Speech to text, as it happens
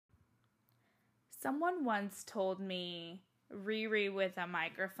Someone once told me Riri with a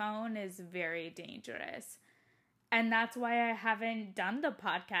microphone is very dangerous. And that's why I haven't done the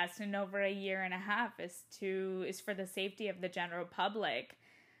podcast in over a year and a half is for the safety of the general public.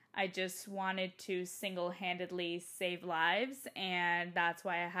 I just wanted to single-handedly save lives, and that's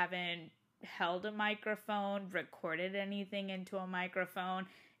why I haven't held a microphone, recorded anything into a microphone,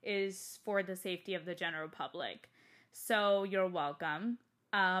 is for the safety of the general public. So you're welcome.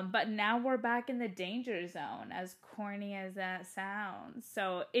 But now we're back in the danger zone, as corny as that sounds.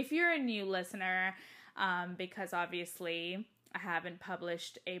 So if you're a new listener, because obviously I haven't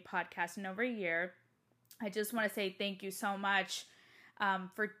published a podcast in over a year, I just want to say thank you so much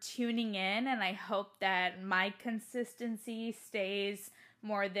for tuning in, and I hope that my consistency stays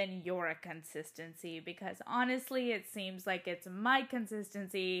more than your consistency, because honestly, it seems like it's my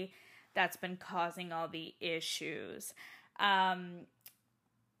consistency that's been causing all the issues.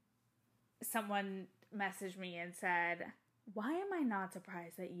 Someone messaged me and said, why am I not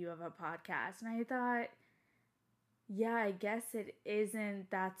surprised that you have a podcast? And I thought, yeah, I guess it isn't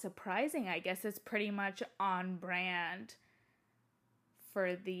that surprising. I guess it's pretty much on brand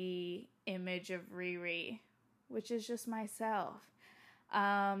for the image of Riri, which is just myself.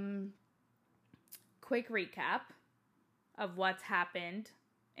 Quick recap of what's happened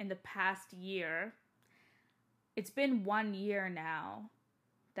in the past year. It's been 1 year now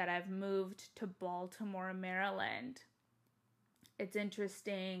that I've moved to Baltimore, Maryland. It's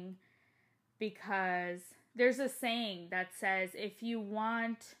interesting because there's a saying that says, if you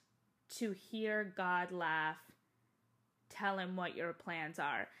want to hear God laugh, tell him what your plans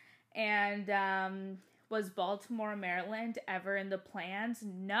are. And was Baltimore, Maryland ever in the plans?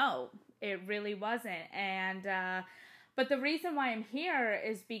 No, it really wasn't. And but the reason why I'm here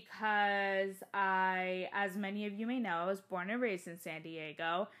is because I, as many of you may know, I was born and raised in San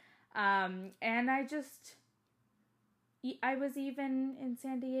Diego. And I was even in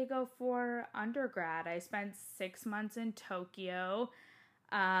San Diego for undergrad. I spent 6 months in Tokyo,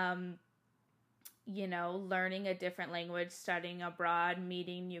 learning a different language, studying abroad,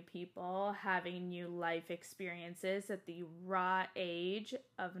 meeting new people, having new life experiences at the raw age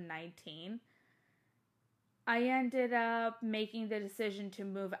of 19. I ended up making the decision to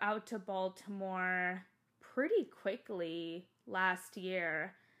move out to Baltimore pretty quickly last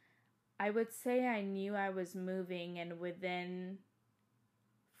year. I would say I knew I was moving, and within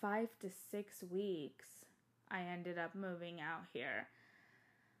 5 to 6 weeks, I ended up moving out here.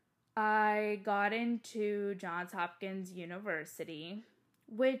 I got into Johns Hopkins University,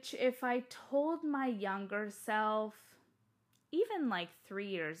 which if I told my younger self, even like 3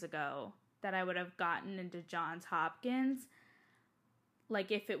 years ago, that I would have gotten into Johns Hopkins,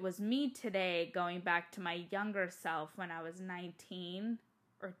 like if it was me today going back to my younger self when I was 19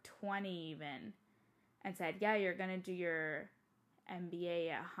 or 20 even, and said, yeah, you're going to do your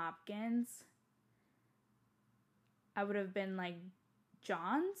MBA at Hopkins, I would have been like,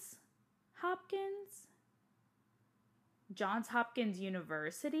 Johns Hopkins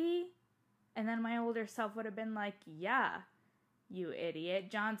University? And then my older self would have been like, yeah, you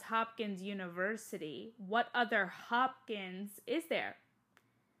idiot, Johns Hopkins University. What other Hopkins is there?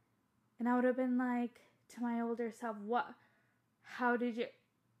 And I would have been like to my older self, how did you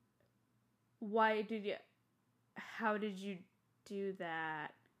do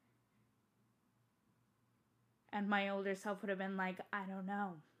that? And my older self would have been like, I don't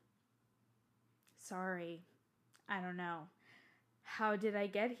know. Sorry. I don't know. How did I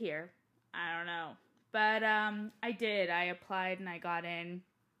get here? I don't know. But I did. I applied and I got in.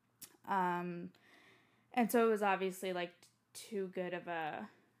 And so it was obviously like too good of a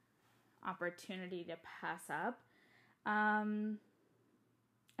opportunity to pass up. And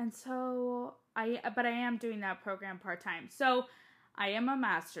so but I am doing that program part-time. So I am a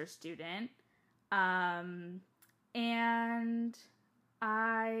master's student. And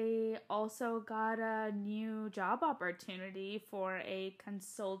I also got a new job opportunity for a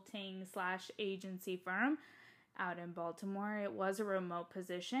consulting/agency firm out in Baltimore. It was a remote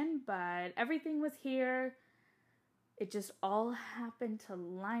position, but everything was here. It just all happened to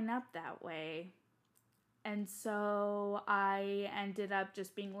line up that way. And so I ended up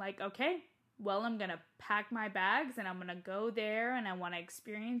just being like, okay, well, I'm going to pack my bags and I'm going to go there and I want to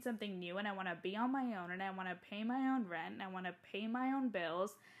experience something new and I want to be on my own and I want to pay my own rent and I want to pay my own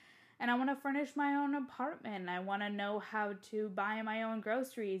bills and I want to furnish my own apartment and I want to know how to buy my own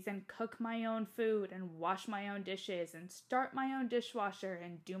groceries and cook my own food and wash my own dishes and start my own dishwasher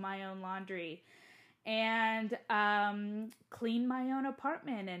and do my own laundry and clean my own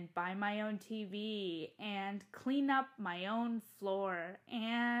apartment and buy my own TV and clean up my own floor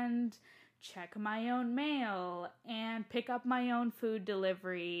and check my own mail and pick up my own food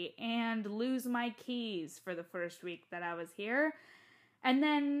delivery and lose my keys for the first week that I was here, and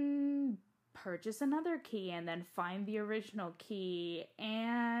then purchase another key and then find the original key.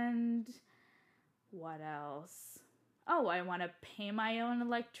 And what else? Oh, I want to pay my own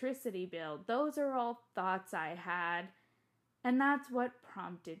electricity bill. Those are all thoughts I had, and that's what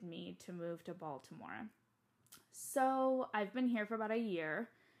prompted me to move to Baltimore. So I've been here for about a year.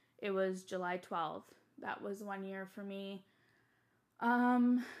 It was July 12th. That was 1 year for me.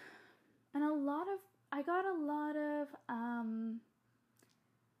 And I got a lot of, I'm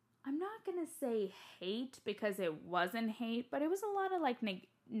not going to say hate because it wasn't hate, but it was a lot of like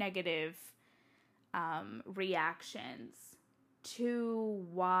negative reactions to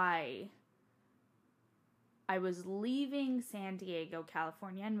why I was leaving San Diego,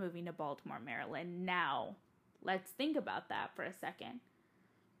 California, and moving to Baltimore, Maryland. Now, let's think about that for a second.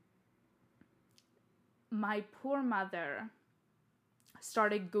 My poor mother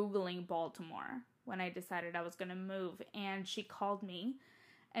started Googling Baltimore when I decided I was going to move, and she called me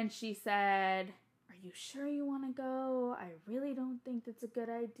and she said, "Are you sure you want to go? I really don't think that's a good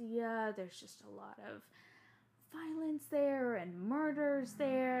idea. There's just a lot of violence there and murders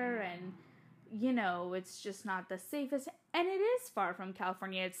there, and you know, it's just not the safest." And it is far from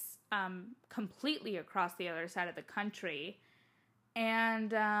California. It's completely across the other side of the country.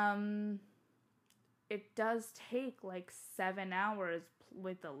 And it does take like 7 hours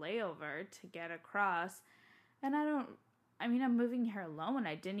with the layover to get across. And I'm moving here alone.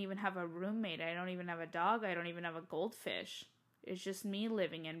 I didn't even have a roommate. I don't even have a dog. I don't even have a goldfish. It's just me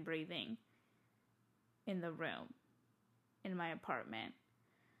living and breathing in the room, in my apartment.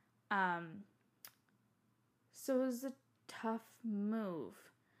 So it was a tough move.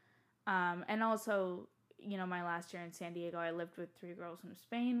 And also, you know, my last year in San Diego, I lived with 3 girls from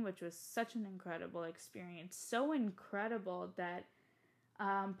Spain, which was such an incredible experience. So incredible that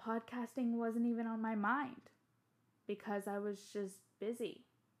podcasting wasn't even on my mind because I was just busy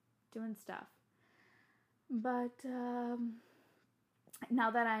doing stuff. But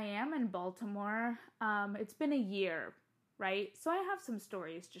now that I am in Baltimore, it's been a year, right? So I have some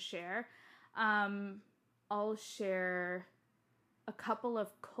stories to share. I'll share a couple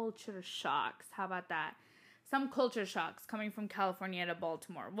of culture shocks. How about that? Some culture shocks coming from California to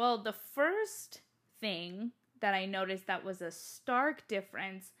Baltimore. Well, the first thing that I noticed that was a stark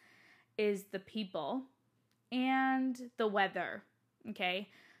difference is the people and the weather, okay?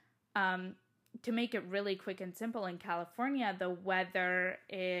 To make it really quick and simple, in California, the weather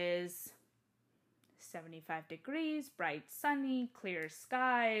is 75 degrees, bright, sunny, clear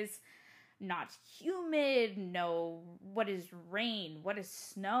skies, not humid, no, what is rain, what is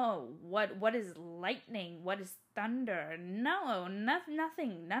snow, what is lightning, what is thunder, no,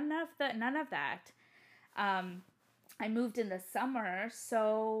 nothing, none of that. I moved in the summer,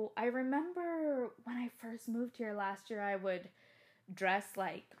 so I remember when I first moved here last year, I would dress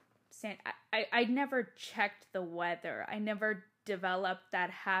like, I never checked the weather. I never developed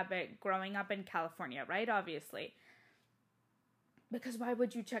that habit growing up in California, right? Obviously. Because why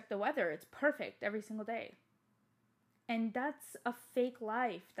would you check the weather? It's perfect every single day. And that's a fake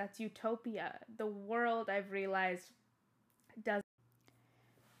life. That's utopia. The world, I've realized, does.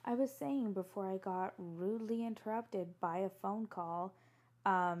 I was saying before I got rudely interrupted by a phone call,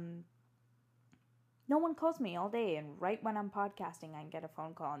 no one calls me all day, and right when I'm podcasting, I get a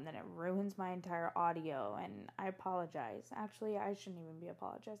phone call, and then it ruins my entire audio, and I apologize. Actually, I shouldn't even be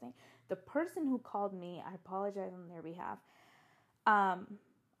apologizing. The person who called me, I apologize on their behalf. I'm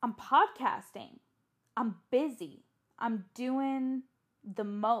podcasting. I'm busy. I'm doing the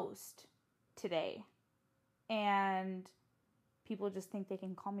most today. And people just think they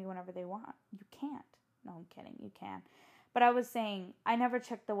can call me whenever they want. You can't. No, I'm kidding. You can. But I was saying, I never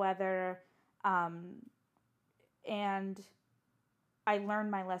check the weather. And I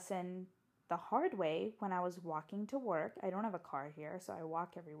learned my lesson the hard way when I was walking to work. I don't have a car here, so I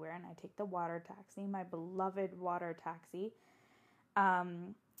walk everywhere, and I take the water taxi, my beloved water taxi.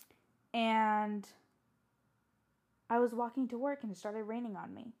 And I was walking to work and it started raining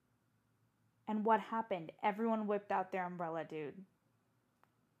on me. And what happened? Everyone whipped out their umbrella, dude.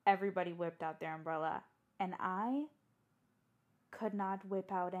 Everybody whipped out their umbrella. And I could not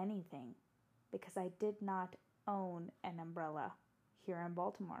whip out anything because I did not own an umbrella here in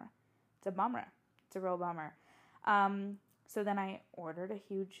Baltimore. It's a bummer. It's a real bummer. So then I ordered a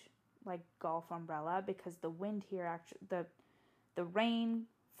huge golf umbrella because the wind here actually, the rain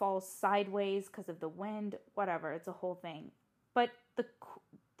falls sideways because of the wind, whatever. It's a whole thing. But the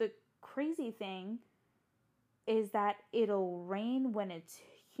crazy thing is that it'll rain when it's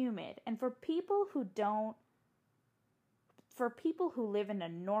humid. And for people who live in a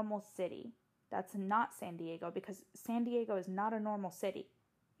normal city, that's not San Diego, because San Diego is not a normal city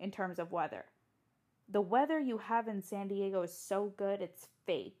in terms of weather. The weather you have in San Diego is so good, it's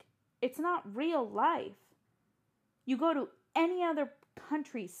fake. It's not real life. You go to any other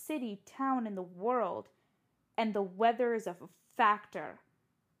country, city, town in the world, and the weather is a factor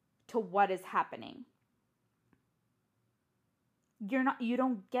to what is happening. You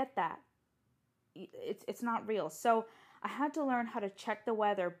don't get that. It's not real. So I had to learn how to check the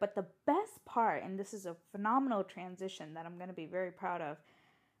weather, but the best part, and this is a phenomenal transition that I'm going to be very proud of,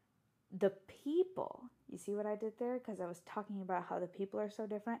 the people, you see what I did there? Because I was talking about how the people are so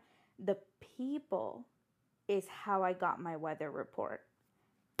different. The people is how I got my weather report.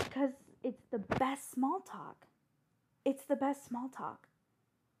 Because it's the best small talk. It's the best small talk.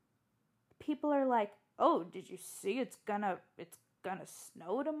 People are like, oh, did you see it's gonna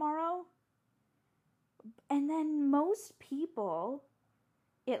snow tomorrow? And then most people,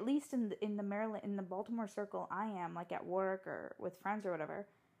 at least in the Maryland, in the Baltimore circle I am, like at work or with friends or whatever,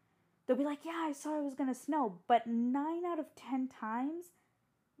 they'll be like, yeah, I saw it was gonna snow. But 9 out of 10 times,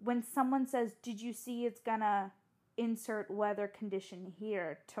 when someone says, did you see it's gonna insert weather condition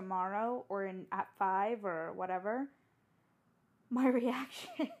here tomorrow or at 5 or whatever, my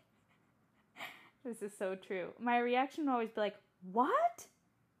reaction, this is so true. My reaction will always be like, what?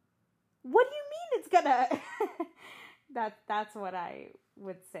 What do you mean it's gonna? That's what I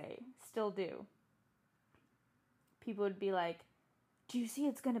would say. Still do. People would be like, do you see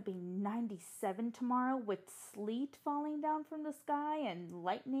it's gonna be 97 tomorrow with sleet falling down from the sky and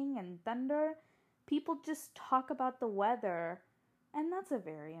lightning and thunder? People just talk about the weather, and that's a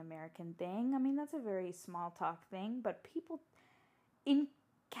very American thing. I mean, that's a very small talk thing, but people in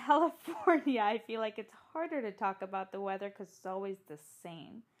California, I feel like it's harder to talk about the weather because it's always the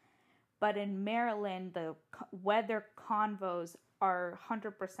same. But in Maryland, the weather convos are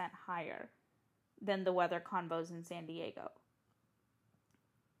 100% higher than the weather convos in San Diego.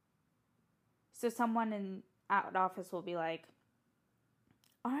 So someone in out office will be like,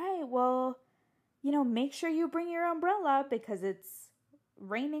 all right, well, make sure you bring your umbrella because it's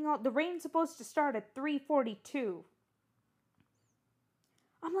raining. The rain's supposed to start at 3:42.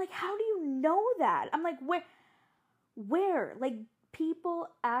 I'm like, how do you know that? I'm like, where? Like, people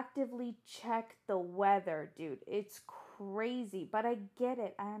actively check the weather, dude. It's crazy, but I get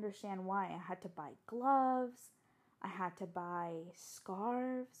it. I understand why. I had to buy gloves. I had to buy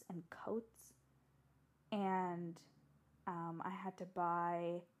scarves and coats. And I had to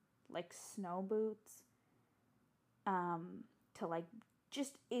buy, like, snow boots. To, like,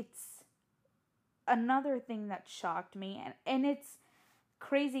 it's another thing that shocked me. And it's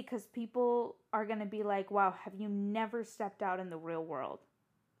crazy because people are going to be like, wow, have you never stepped out in the real world?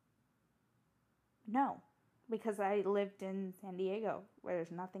 No, because I lived in San Diego where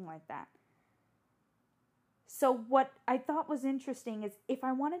there's nothing like that. So what I thought was interesting is if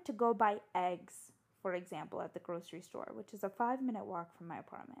I wanted to go buy eggs, for example, at the grocery store, which is a 5-minute walk from my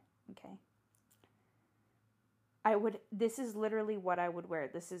apartment, okay? This is literally what I would wear.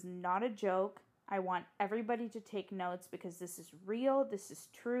 This is not a joke. I want everybody to take notes because this is real, this is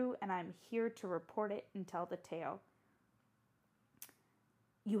true, and I'm here to report it and tell the tale.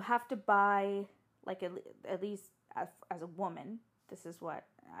 You have to buy, like, at least as a woman, this is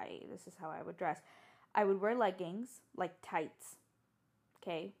how I would dress. I would wear leggings, like tights,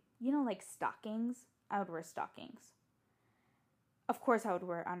 okay? Like stockings? I would wear stockings. Of course, I would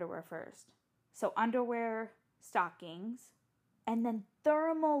wear underwear first. So underwear, stockings, and then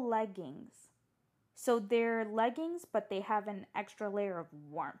thermal leggings. So they're leggings, but they have an extra layer of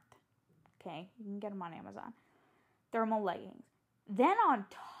warmth. Okay, you can get them on Amazon. Thermal leggings. Then on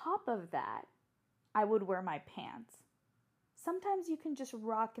top of that, I would wear my pants. Sometimes you can just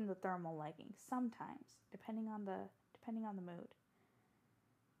rock in the thermal leggings. Sometimes, depending on the mood.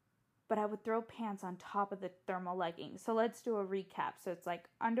 But I would throw pants on top of the thermal leggings. So let's do a recap. So it's like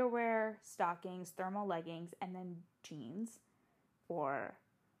underwear, stockings, thermal leggings, and then jeans or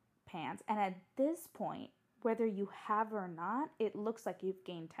pants. And at this point, whether you have or not, it looks like you've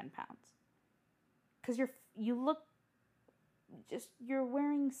gained 10 pounds. Because you're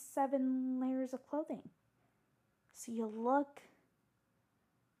wearing 7 layers of clothing. So you look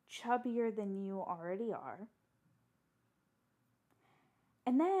chubbier than you already are.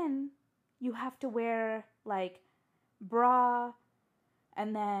 And then you have to wear like bra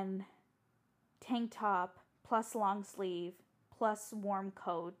and then tank top plus long sleeve plus warm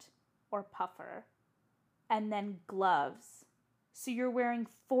coat or puffer and then gloves. So you're wearing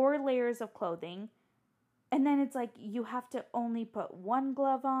 4 layers of clothing And then it's like you have to only put one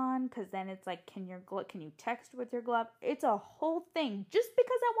glove on, because then it's like, can you text with your glove? It's a whole thing just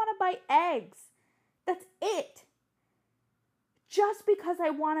because I want to buy eggs. That's it. Just because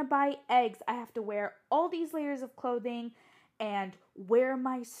I want to buy eggs, I have to wear all these layers of clothing and wear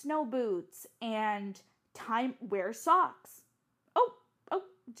my snow boots and wear socks. Oh,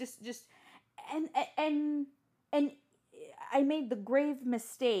 just and I made the grave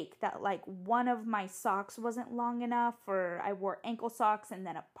mistake that like one of my socks wasn't long enough, or I wore ankle socks and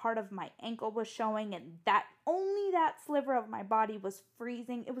then a part of my ankle was showing, and that only that sliver of my body was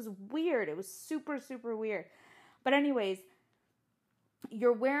freezing. It was weird. It was super, super weird. But anyways,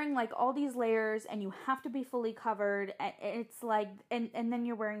 you're wearing like all these layers and you have to be fully covered, and it's like, and then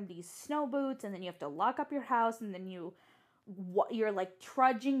you're wearing these snow boots, and then you have to lock up your house, and then you're like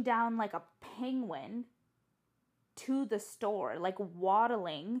trudging down like a penguin to the store, like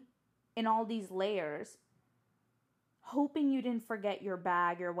waddling in all these layers, hoping you didn't forget your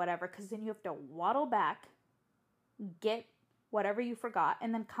bag or whatever, because then you have to waddle back, get whatever you forgot,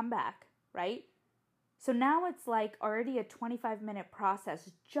 and then come back, right? So now it's like already a 25-minute process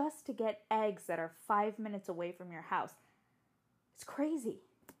just to get eggs that are 5 minutes away from your house. It's crazy.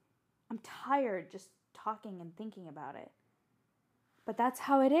 I'm tired just talking and thinking about it. But that's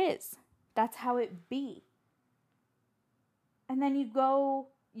how it is. That's how it be. And then you go,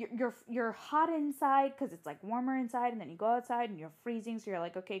 you're hot inside because it's like warmer inside, and then you go outside and you're freezing, so you're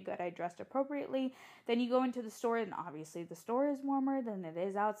like, okay, good, I dressed appropriately. Then you go into the store, and obviously the store is warmer than it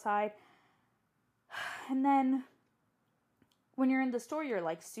is outside. And then when you're in the store, you're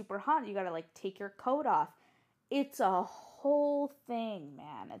like super hot. You gotta like take your coat off. It's a whole thing,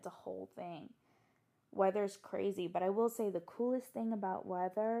 man. It's a whole thing. Weather's crazy, but I will say the coolest thing about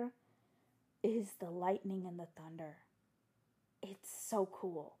weather is the lightning and the thunder. It's so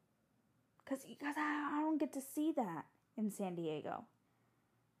cool. Because I don't get to see that in San Diego.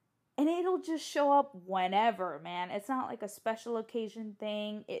 And it'll just show up whenever, man. It's not like a special occasion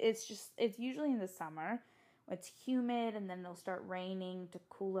thing. It's usually in the summer. It's humid, and then it'll start raining to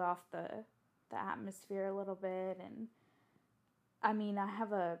cool off the atmosphere a little bit. And I mean, I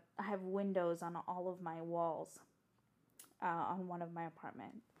have windows on all of my walls, on one of my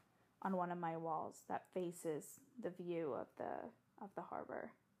walls that faces the view of the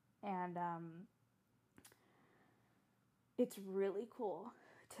harbor. And it's really cool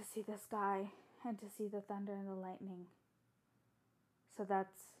to see the sky and to see the thunder and the lightning. So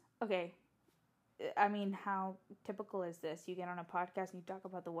that's okay. I mean, how typical is this? You get on a podcast and you talk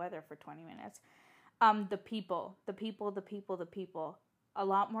about the weather for 20 minutes. The people. A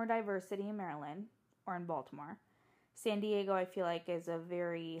lot more diversity in Maryland or in Baltimore. San Diego, I feel like, is a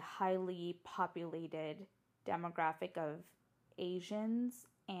very highly populated demographic of Asians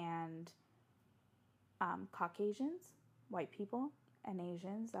and Caucasians, white people and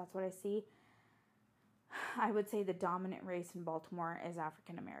Asians. That's what I see. I would say the dominant race in Baltimore is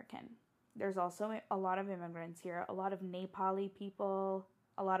African American. There's also a lot of immigrants here, a lot of Nepali people,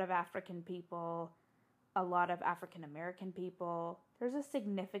 a lot of African people, a lot of African American people. There's a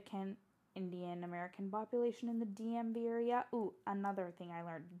significant Indian American population in the DMV area. Ooh, another thing I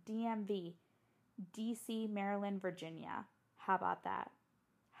learned. DMV. DC, Maryland, Virginia. How about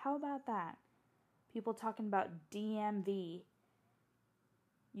that? People talking about DMV.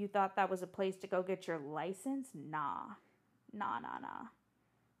 You thought that was a place to go get your license? Nah.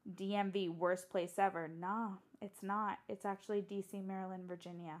 DMV, worst place ever. Nah, it's not. It's actually DC, Maryland,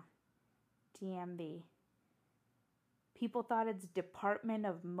 Virginia. DMV. People thought it's Department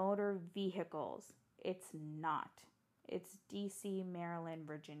of Motor Vehicles. It's not. It's DC, Maryland,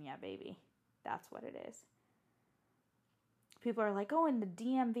 Virginia, baby. That's what it is. People are like, oh, in the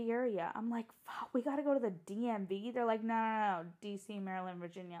DMV area. I'm like, fuck, we gotta go to the DMV? They're like, no, DC, Maryland,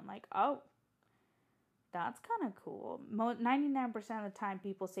 Virginia. I'm like, oh, that's kind of cool. 99% of the time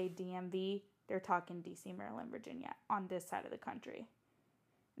people say DMV, they're talking DC, Maryland, Virginia on this side of the country.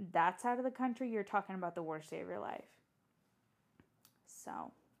 That side of the country, you're talking about the worst day of your life.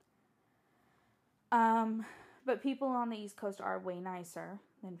 So, but people on the East Coast are way nicer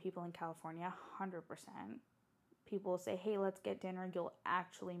than people in California, 100%. People will say, hey, let's get dinner. You'll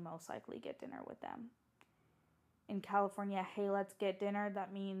actually most likely get dinner with them. In California, hey, let's get dinner.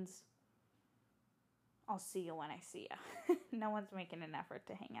 That means I'll see you when I see you. No one's making an effort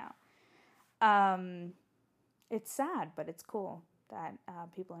to hang out. It's sad, but it's cool that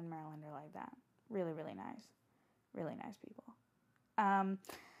people in Maryland are like that. Really, really nice. Really nice people.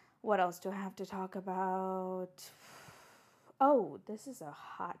 What else do I have to talk about? Oh, this is a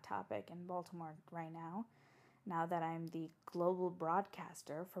hot topic in Baltimore right now. now that I'm the global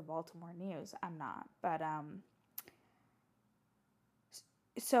broadcaster for Baltimore News. I'm not, but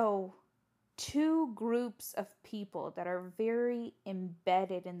so two groups of people that are very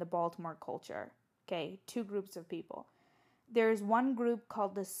embedded in the Baltimore culture. Okay, two groups of people. There's one group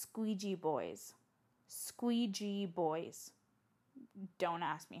called the Squeegee Boys. Squeegee Boys. Don't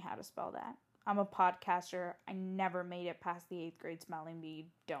ask me how to spell that. I'm a podcaster. I never made it past the 8th grade spelling bee.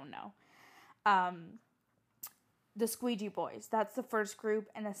 Don't know. The Squeegee Boys. That's the first group.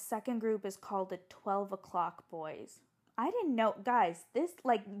 And the second group is called the 12 o'clock boys. I didn't know, guys, this,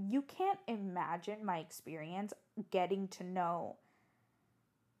 like, you can't imagine my experience getting to know,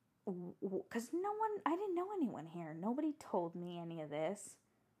 because I didn't know anyone here. Nobody told me any of this.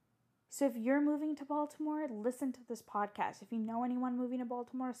 So if you're moving to Baltimore, listen to this podcast. If you know anyone moving to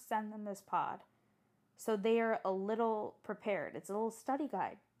Baltimore, send them this pod. So they are a little prepared. It's a little study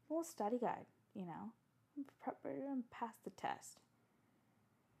guide, you know. Pass the test.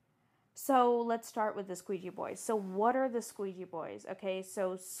 So let's start with the Squeegee Boys. So what are the Squeegee Boys? Okay,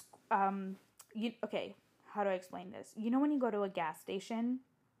 so how do I explain this? You know when you go to a gas station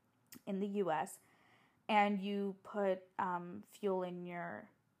in the U.S. and you put fuel in your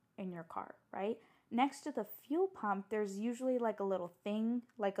car, right? Next to the fuel pump, there's usually like a little thing,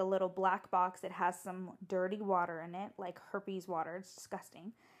 like a little black box that has some dirty water in it, like herpes water. It's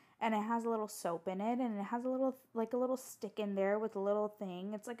disgusting. And it has a little soap in it, and it has a little stick in there with a little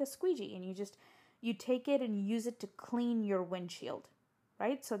thing. It's like a squeegee, and you take it and use it to clean your windshield,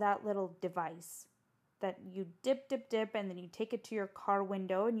 right? So that little device that you dip, and then you take it to your car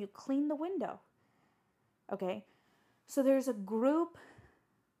window and you clean the window. Okay, so there's a group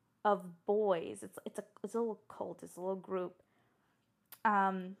of boys. It's a little cult. It's a little group,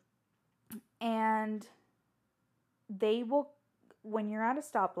 and they will. When you're at a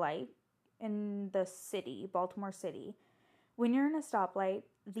stoplight in the city, Baltimore City, when you're in a stoplight,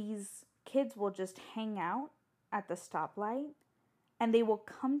 these kids will just hang out at the stoplight and they will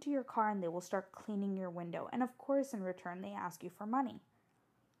come to your car and they will start cleaning your window. And of course, in return, they ask you for money.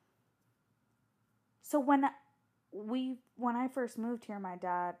 So when I first moved here, my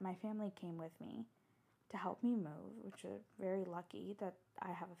family came with me to help me move, which is very lucky that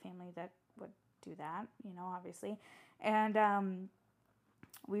I have a family that would do that, you know, obviously. And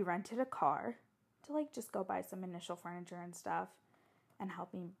we rented a car to like just go buy some initial furniture and stuff and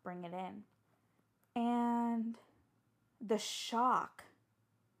help me bring it in. And the shock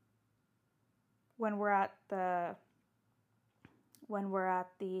when we're at the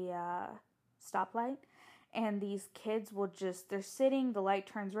stoplight and these kids will they're sitting, the light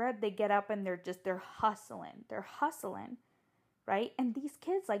turns red, they get up and they're hustling. Right? And these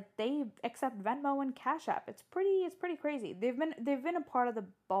kids, like, they accept Venmo and Cash App. It's pretty crazy. They've been a part of the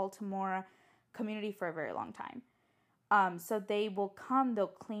Baltimore community for a very long time. So they will come, they'll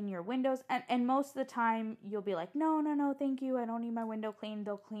clean your windows, and most of the time you'll be like, no, thank you, I don't need my window cleaned.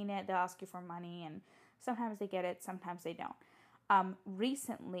 They'll clean it, they'll ask you for money, and sometimes they get it, sometimes they don't.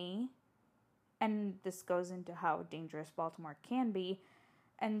 Recently, and this goes into how dangerous Baltimore can be,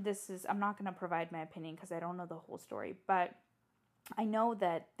 and I'm not going to provide my opinion because I don't know the whole story, but I know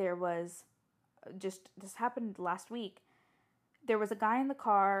that there was this happened last week. There was a guy in the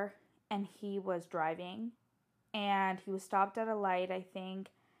car and he was driving and he was stopped at a light, I think,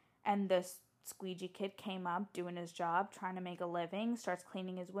 and this squeegee kid came up doing his job, trying to make a living, starts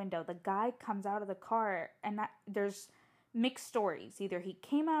cleaning his window. The guy comes out of the car and there's mixed stories. Either he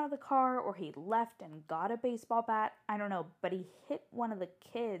came out of the car or he left and got a baseball bat. I don't know, but he hit one of the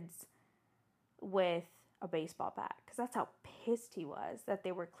kids with a baseball bat because that's how pissed he was that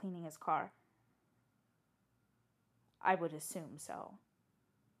they were cleaning his car. I would assume so,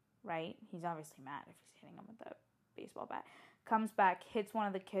 right? He's obviously mad if he's hitting him with a baseball bat. Comes back, hits one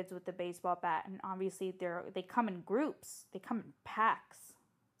of the kids with the baseball bat, and obviously they come in groups. They come in packs.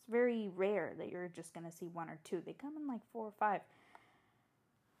 It's very rare that you're just going to see one or two. They come in like 4 or 5.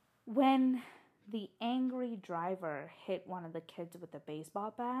 When the angry driver hit one of the kids with a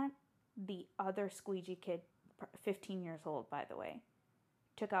baseball bat, the other squeegee kid, 15 years old, by the way,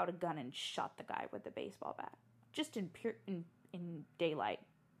 took out a gun and shot the guy with the baseball bat. Just in daylight.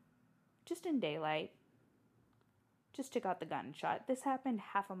 Just in daylight. Just took out the gun and shot. This happened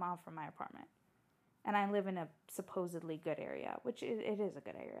half a mile from my apartment. And I live in a supposedly good area, which it is a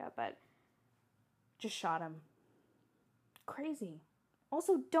good area, but just shot him. Crazy.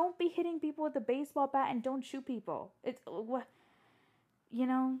 Also, don't be hitting people with a baseball bat and don't shoot people. It's what, you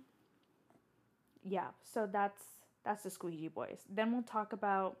know. Yeah, so that's the Squeegee Boys. Then we'll talk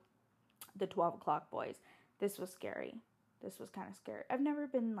about the 12 o'clock boys. This was scary. This was kind of scary. I've never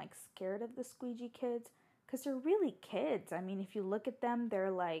been like scared of the squeegee kids Because they're really kids. I mean, if you look at them, they're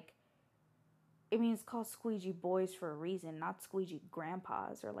like, I mean, it's called squeegee boys for a reason, not squeegee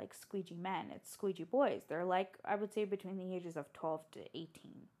grandpas or like squeegee men. It's squeegee boys. They're like, I would say between the ages of 12 to 18.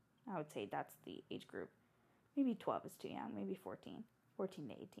 I would say that's the age group. Maybe 12 is too young. Maybe 14. 14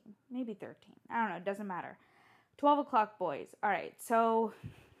 to 18. Maybe 13. I don't know. It doesn't matter. 12 o'clock boys. All right. So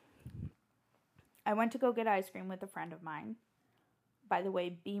I went to go get ice cream with a friend of mine. By the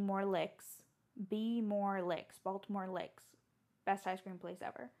way, Be More Licks. Be More Licks. Baltimore Licks. Best ice cream place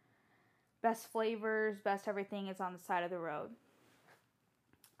ever. Best flavors, best everything. It's on the side of the road.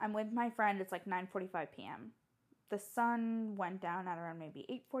 I'm with my friend. It's like 9:45 p.m. The sun went down at around maybe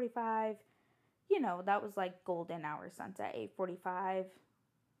 8:45. You know, that was like golden hour sunset, 8:45.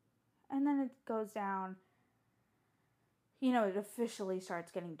 And then it goes down. You know, it officially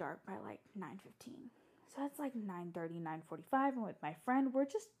starts getting dark by like 9:15. So it's like 9:30, 9:45. And with my friend, we're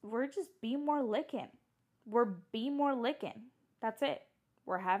just Be More Licking. We're Be More Licking. That's it.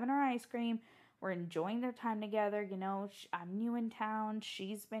 We're having our ice cream. We're enjoying their time together. You know, I'm new in town.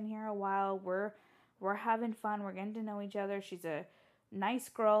 She's been here a while. We're having fun. We're getting to know each other. She's a nice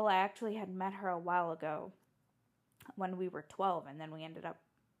girl. I actually had met her a while ago when we were 12, and then we ended up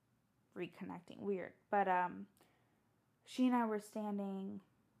reconnecting. Weird. But she and I were standing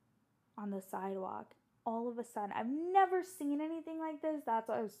on the sidewalk. All of a sudden, I've never seen anything like this. That's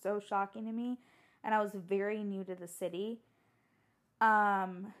why it was so shocking to me. And I was very new to the city.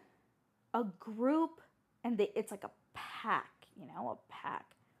 A group, and it's like a pack, you know, a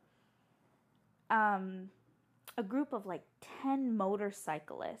pack. A group of like 10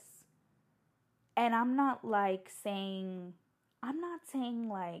 motorcyclists. And I'm not saying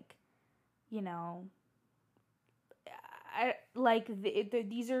like, you know,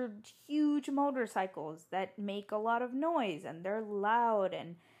 these are huge motorcycles that make a lot of noise and they're loud,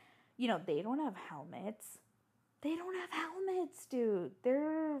 and, you know, they don't have helmets. They don't have helmets, dude.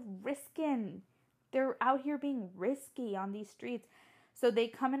 They're out here being risky on these streets. So they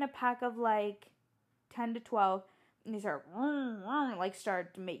come in a pack of like 10 to 12, and they start,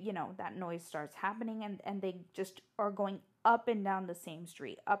 start to make, you know, that noise starts happening, and they just are going up and down the same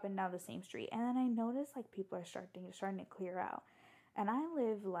street. And then I notice like people are starting to clear out. And I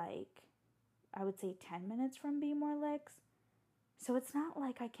live like, I would say 10 minutes from Be More Licks. So it's not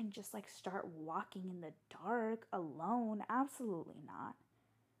like I can just like start walking in the dark alone. Absolutely not.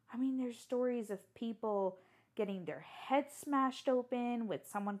 I mean, there's stories of people getting their heads smashed open with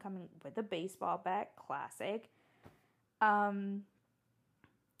someone coming with a baseball bat, classic.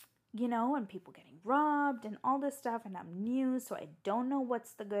 You know, and people getting robbed and all this stuff, and I'm new, so I don't know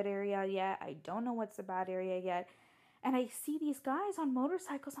what's the good area yet. I don't know what's the bad area yet. And I see these guys on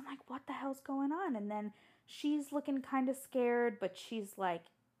motorcycles. I'm like, what the hell's going on? And then she's looking kind of scared, but she's like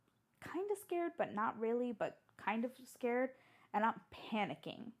kind of scared, but not really, but kind of scared. And I'm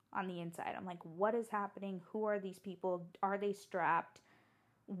panicking on the inside. I'm like, what is happening? Who are these people? Are they strapped?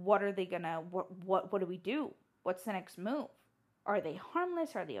 What are they gonna, what do we do? What's the next move? Are they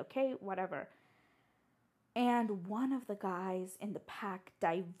harmless? Are they okay? Whatever. And one of the guys in the pack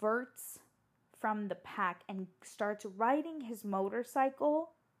diverts from the pack and starts riding his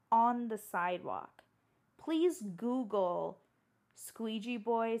motorcycle on the sidewalk. Please Google Squeegee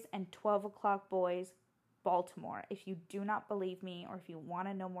Boys and 12 O'Clock Boys, Baltimore. If you do not believe me, or if you want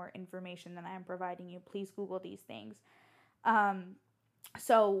to know more information than I am providing you, please Google these things.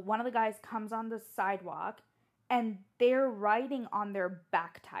 So one of the guys comes on the sidewalk, and they're riding on their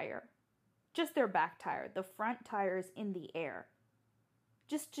back tire. Just their back tire. The front tire is in the air.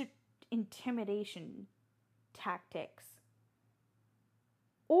 Just to intimidation tactics.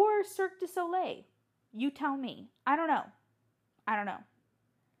 Or Cirque du Soleil. You tell me. I don't know.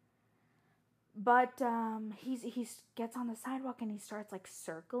 But he gets on the sidewalk and he starts like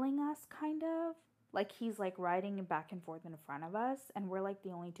circling us, kind of. Like he's like riding back and forth in front of us. And we're like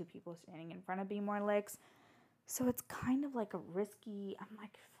the only two people standing in front of Be More Licks. So it's kind of like a risky, I'm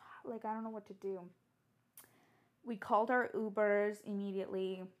like, I don't know what to do. We called our Ubers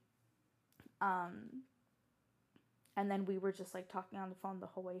immediately. And then we were just like talking on the phone the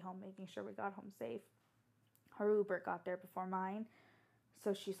whole way home, making sure we got home safe. Her Uber got there before mine.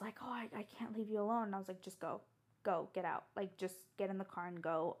 So she's like, oh, I can't leave you alone. And I was like, just go, get out. Like, just get in the car and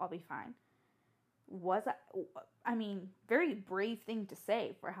go. I'll be fine. Very brave thing to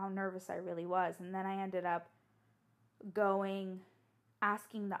say for how nervous I really was. And then I ended up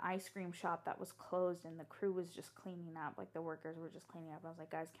asking the ice cream shop that was closed, and the crew was just cleaning up. Like, the workers were just cleaning up. I was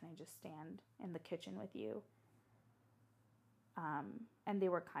like, guys, can I just stand in the kitchen with you? And they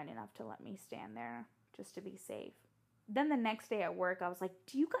were kind enough to let me stand there just to be safe. Then the next day at work, I was like,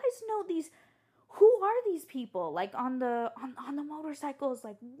 do you guys know who are these people? Like on the motorcycles,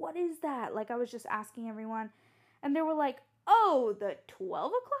 like what is that? Like I was just asking everyone, and they were like, oh, the 12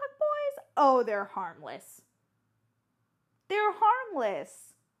 o'clock boys? Oh, they're harmless. They're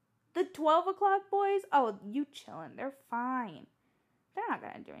harmless. The 12 o'clock boys? Oh, you chillin'. They're fine. They're not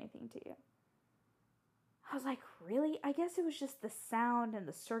gonna do anything to you. I was like, really? I guess it was just the sound and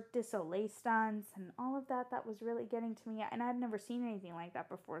the Cirque du Soleil stunts and all of that that was really getting to me. And I'd never seen anything like that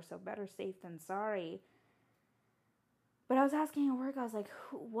before, so better safe than sorry. But I was asking at work, I was like,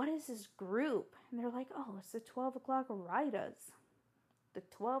 what is this group? And they're like, oh, it's the 12 o'clock riders. The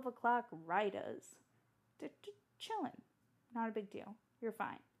 12 o'clock riders. They're chilling. Not a big deal. You're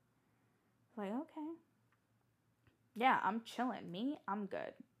fine. I was like, okay. Yeah, I'm chilling. Me, I'm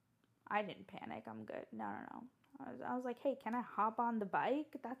good. I didn't panic. I'm good. No. I was like, hey, can I hop on the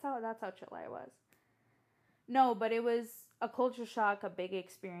bike? That's how chill I was. No, but it was a culture shock, a big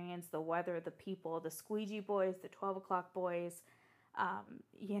experience. The weather, the people, the squeegee boys, the 12 o'clock boys.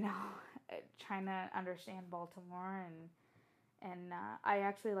 Trying to understand Baltimore, and I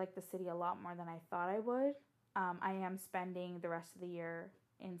actually like the city a lot more than I thought I would. I am spending the rest of the year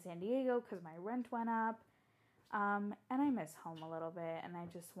in San Diego because my rent went up. And I miss home a little bit, and I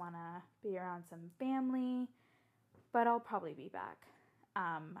just want to be around some family, but I'll probably be back.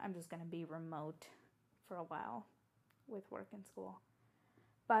 I'm just going to be remote for a while with work and school.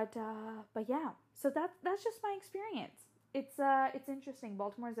 But yeah, so that's just my experience. It's interesting.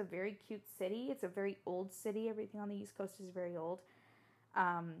 Baltimore is a very cute city. It's a very old city. Everything on the East Coast is very old.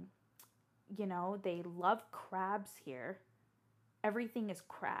 They love crabs here. Everything is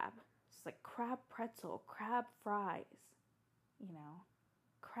crab. It's like crab pretzel, crab fries,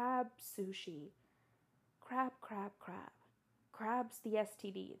 crab sushi, crab. Crab's the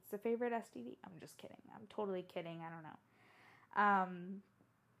STD. It's the favorite STD. I'm just kidding. I'm totally kidding. I don't know.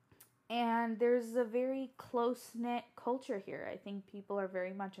 And there's a very close-knit culture here. I think people are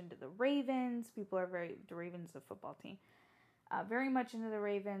very much into the Ravens. The Ravens, the football team. Very much into the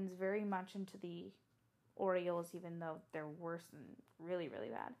Ravens, very much into the Orioles, even though they're worse and really, really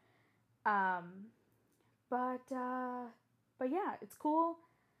bad. But yeah, it's cool.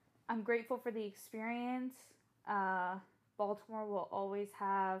 I'm grateful for the experience. Baltimore will always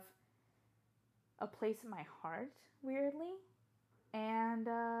have a place in my heart, weirdly. And,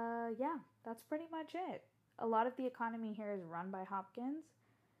 yeah, that's pretty much it. A lot of the economy here is run by Hopkins.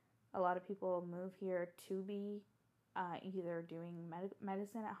 A lot of people move here to be, either doing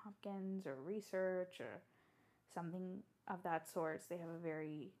medicine at Hopkins or research or something of that sort. They have a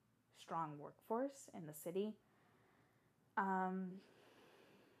very strong workforce in the city.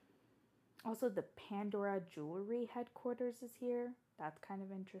 Also, the Pandora Jewelry headquarters is here. That's kind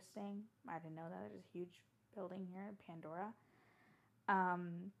of interesting. I didn't know that. There's a huge building here in Pandora.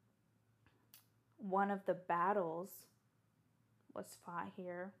 One of the battles was fought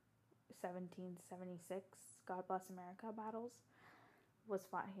here, 1776, God Bless America battles was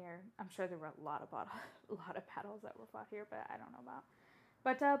fought here. I'm sure there were a lot of battles that were fought here, but I don't know about.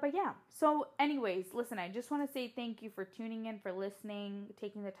 But yeah. So anyways, listen, I just want to say thank you for tuning in, for listening,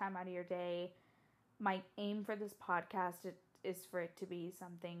 taking the time out of your day. My aim for this podcast is for it to be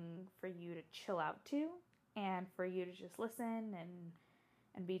something for you to chill out to, and for you to just listen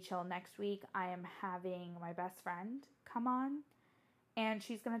and be chill. Next week, I am having my best friend come on, and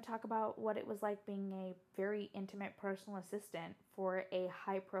she's going to talk about what it was like being a very intimate personal assistant for a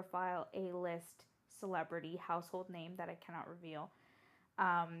high-profile A-list celebrity household name that I cannot reveal.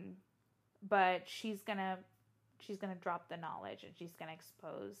 But she's gonna drop the knowledge, and she's gonna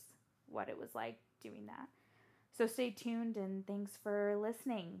expose what it was like doing that. So stay tuned, and thanks for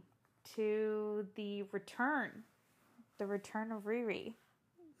listening to the return of Riri.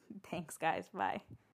 Thanks, guys. Bye.